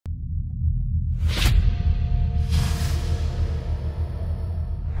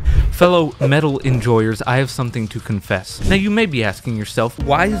Fellow metal enjoyers, I have something to confess. Now you may be asking yourself,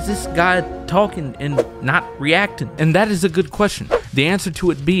 why is this guy talking and not reacting? And that is a good question. The answer to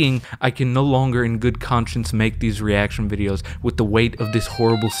it being, I can no longer in good conscience make these reaction videos with the weight of this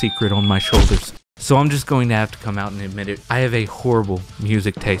horrible secret on my shoulders. So I'm just going to have to come out and admit it. I have a horrible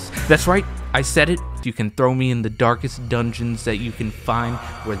music taste. That's right, I said it. You can throw me in the darkest dungeons that you can find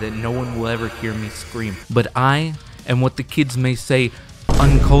where that no one will ever hear me scream. But I am what the kids may say,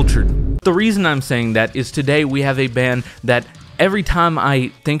 uncultured. The reason I'm saying that is today we have a band that every time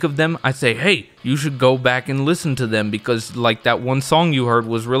I think of them, I say, hey, you should go back and listen to them because like that one song you heard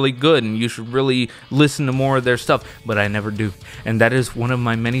was really good and you should really listen to more of their stuff, but I never do. And that is one of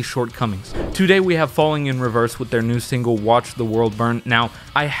my many shortcomings. Today we have Falling in Reverse with their new single, Watch the World Burn. Now,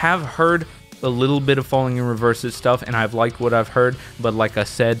 I have heard a little bit of Falling in Reverse's stuff and I've liked what I've heard, but like I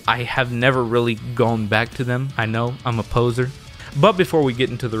said, I have never really gone back to them. I know, I'm a poser. But before we get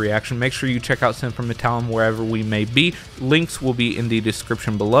into the reaction, make sure you check out Semper Metallum wherever we may be. Links will be in the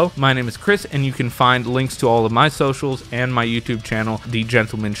description below. My name is Chris, and you can find links to all of my socials and my YouTube channel, The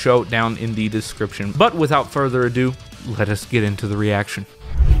Gentleman Show, down in the description. But without further ado, let us get into the reaction.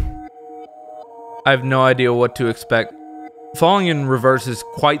 I have no idea what to expect. Falling in Reverse is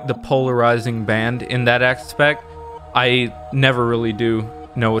quite the polarizing band in that aspect. I never really do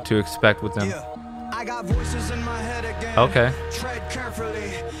know what to expect with them. Yeah. I got voices in my head again. Okay. Tread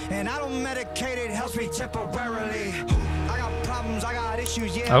carefully, and I don't medicate, it helps me temporarily. I got problems, I got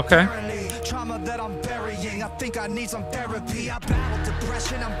issues, yeah. Okay. Apparently. Trauma that I'm burying, I think I need some therapy. I battle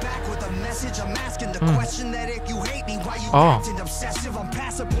depression, I'm back with a message. I'm asking the question that if you hate me, why you acting obsessive? I'm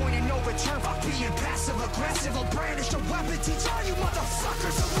past a point and no return by being passive aggressive. I'll brandish a weapon, teach all you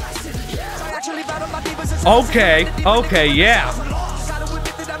motherfuckers a lesson. Yeah. I actually battle my demons. Okay, yeah.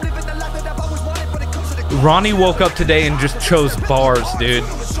 Ronnie woke up today and just chose bars, dude.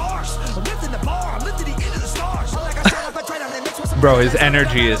 Bro, his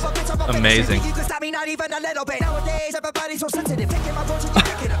energy is amazing.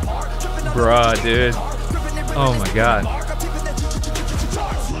 Bruh, dude. Oh my god.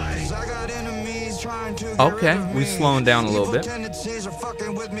 Okay, we slowing down a little bit.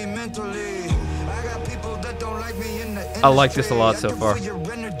 I like this a lot so far.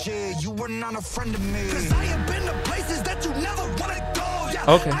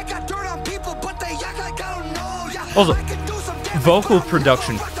 Okay. Also, vocal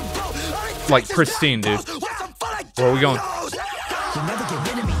production, like pristine, dude. Where are we going?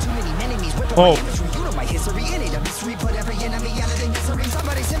 Oh.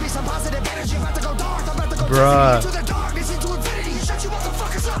 Bruh.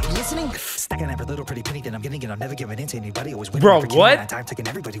 Bro, what?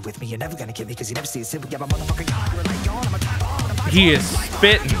 He is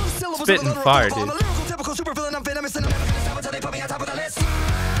spitting fire, dude.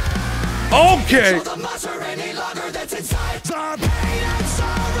 Okay.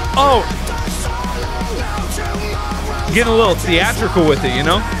 Oh. Getting a little theatrical with it, you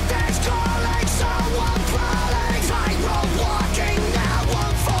know?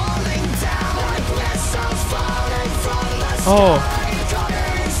 Oh,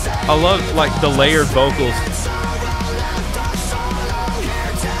 I love like the layered vocals.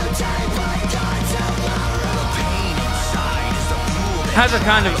 Has a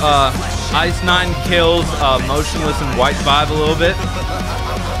kind of Ice Nine Kills, Motionless in White vibe a little bit.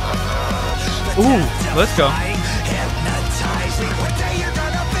 Ooh, let's go.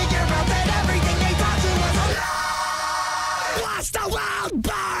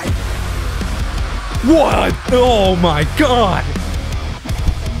 What? Oh my god!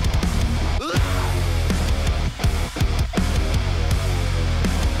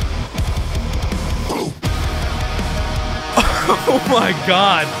 Oh my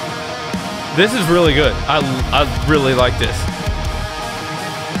god! This is really good. I really like this.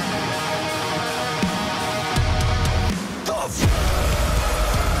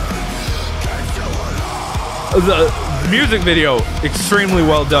 The music video, extremely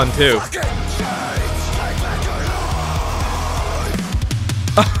well done too.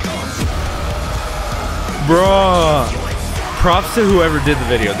 Bruh, props to whoever did the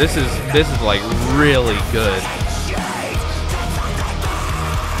video. This is like really good.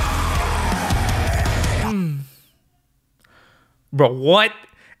 Bro, what?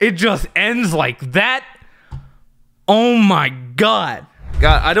 It just ends like that? Oh my god.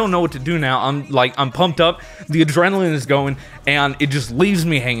 God, I don't know what to do now. I'm pumped up. The adrenaline is going, and it just leaves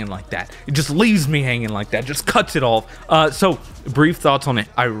me hanging like that. It just leaves me hanging like that, just cuts it off. So brief thoughts on it.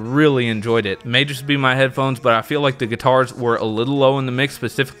 I really enjoyed it. May just be my headphones, but I feel like the guitars were a little low in the mix,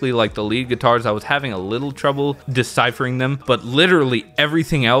 specifically like the lead guitars. I was having a little trouble deciphering them, but literally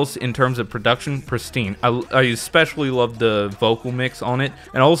everything else in terms of production, pristine. I especially love the vocal mix on it,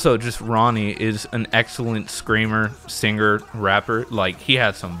 and also just Ronnie is an excellent screamer, singer, rapper. Like, he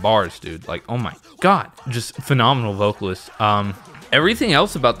has some bars, dude. Like, oh my god, just phenomenal vocalist. Everything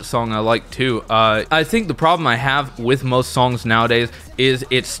else about the song I like too. I think the problem I have with most songs nowadays is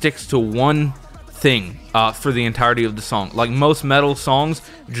it sticks to one thing for the entirety of the song. Like most metal songs,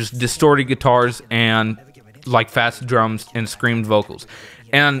 just distorted guitars and like fast drums and screamed vocals.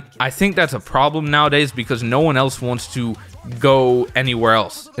 And I think that's a problem nowadays because no one else wants to go anywhere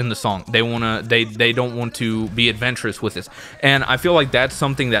else in the song. They don't want to be adventurous with this. And I feel like that's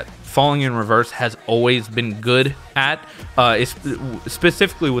something that Falling in Reverse has always been good at,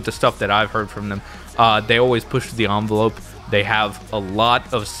 specifically with the stuff that I've heard from them. They always push the envelope. They have a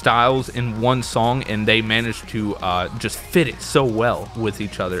lot of styles in one song, and they manage to just fit it so well with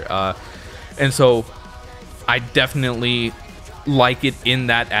each other. And so I definitely like it in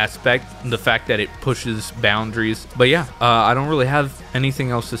that aspect, the fact that it pushes boundaries. But yeah, I don't really have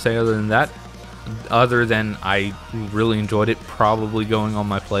anything else to say other than that, other than I really enjoyed it. Probably going on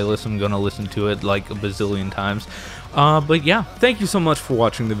my playlist. I'm gonna listen to it like a bazillion times. But yeah, thank you so much for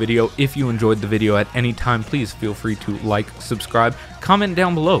watching the video. If you enjoyed the video at any time, please feel free to like, subscribe, comment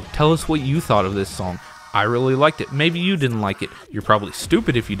down below. Tell us what you thought of this song. I really liked it. Maybe you didn't like it. You're probably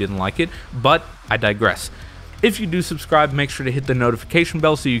stupid if you didn't like it, but I digress. If you do subscribe, make sure to hit the notification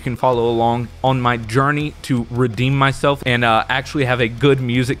bell so you can follow along on my journey to redeem myself and actually have a good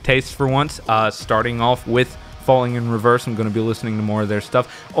music taste for once. Starting off with Falling in Reverse, I'm going to be listening to more of their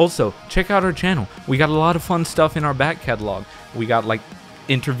stuff. Also, check out our channel. We got a lot of fun stuff in our back catalog. We got like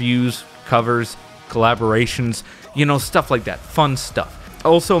interviews, covers, collaborations, you know, stuff like that. Fun stuff.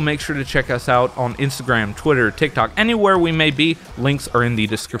 Also, make sure to check us out on Instagram, Twitter, TikTok, anywhere we may be. Links are in the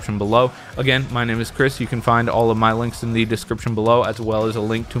description below. Again, my name is Chris. You can find all of my links in the description below, as well as a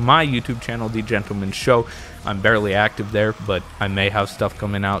link to my YouTube channel, The Gentleman's Show. I'm barely active there, but I may have stuff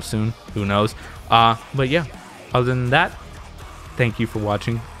coming out soon. Who knows? But yeah, other than that, thank you for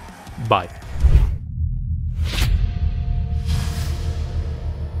watching. Bye.